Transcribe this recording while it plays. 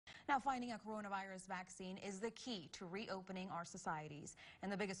Now, finding a coronavirus vaccine is the key to reopening our societies.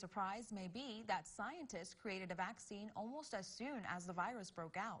 And the biggest surprise may be that scientists created a vaccine almost as soon as the virus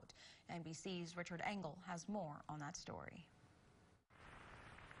broke out. NBC's Richard Engel has more on that story.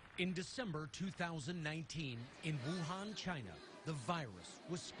 In December 2019, in Wuhan, China, the virus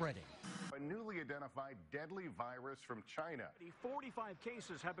was spreading. A newly identified deadly virus from China. 45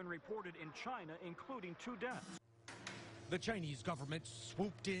 cases have been reported in China, including 2 deaths. The Chinese government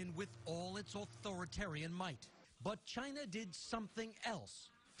swooped in with all its authoritarian might. But China did something else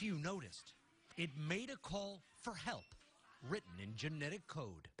few noticed. It made a call for help, written in genetic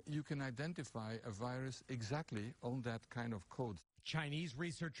code. You can identify a virus exactly on that kind of code. Chinese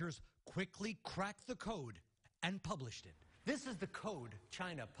researchers quickly cracked the code and published it. This is the code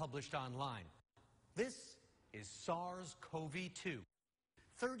China published online. This is SARS-CoV-2.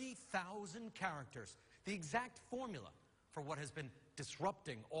 30,000 characters, the exact formula for what has been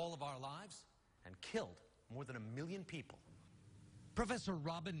disrupting all of our lives and killed more than 1 million people. Professor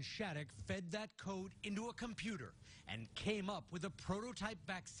Robin Shattuck fed that code into a computer and came up with a prototype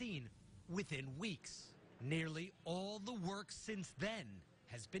vaccine within weeks. Nearly all the work since then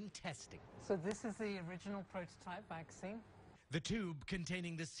has been testing. So this is the original prototype vaccine? The tube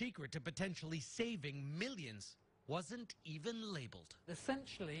containing the secret to potentially saving millions wasn't even labeled.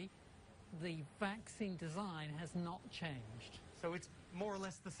 Essentially, the vaccine design has not changed. So it's more or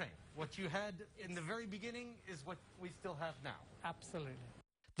less the same. What you had in the very beginning is what we still have now. Absolutely.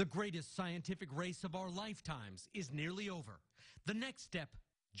 The greatest scientific race of our lifetimes is nearly over. The next step,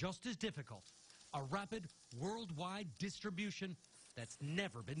 just as difficult, a rapid worldwide distribution that's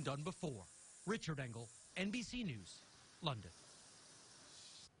never been done before. Richard Engel, NBC News, London.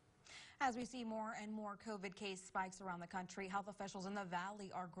 As we see more and more COVID case spikes around the country, health officials in the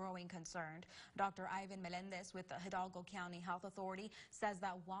valley are growing concerned. Dr. Ivan Melendez with the Hidalgo County Health Authority says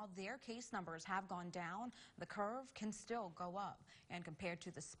that while their case numbers have gone down, the curve can still go up. And compared to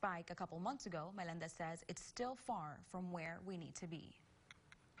the spike a couple months ago, Melendez says it's still far from where we need to be.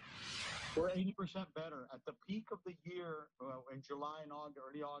 We're 80% better. At the peak of the year, in July and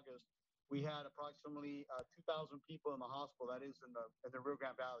early August, we had approximately 2,000 people in the hospital, that is in the Rio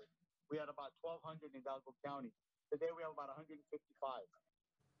Grande Valley. We had about 1,200 in Hidalgo County. Today we have about 155.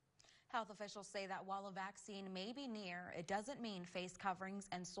 Health officials say that while a vaccine may be near, it doesn't mean face coverings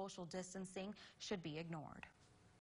and social distancing should be ignored.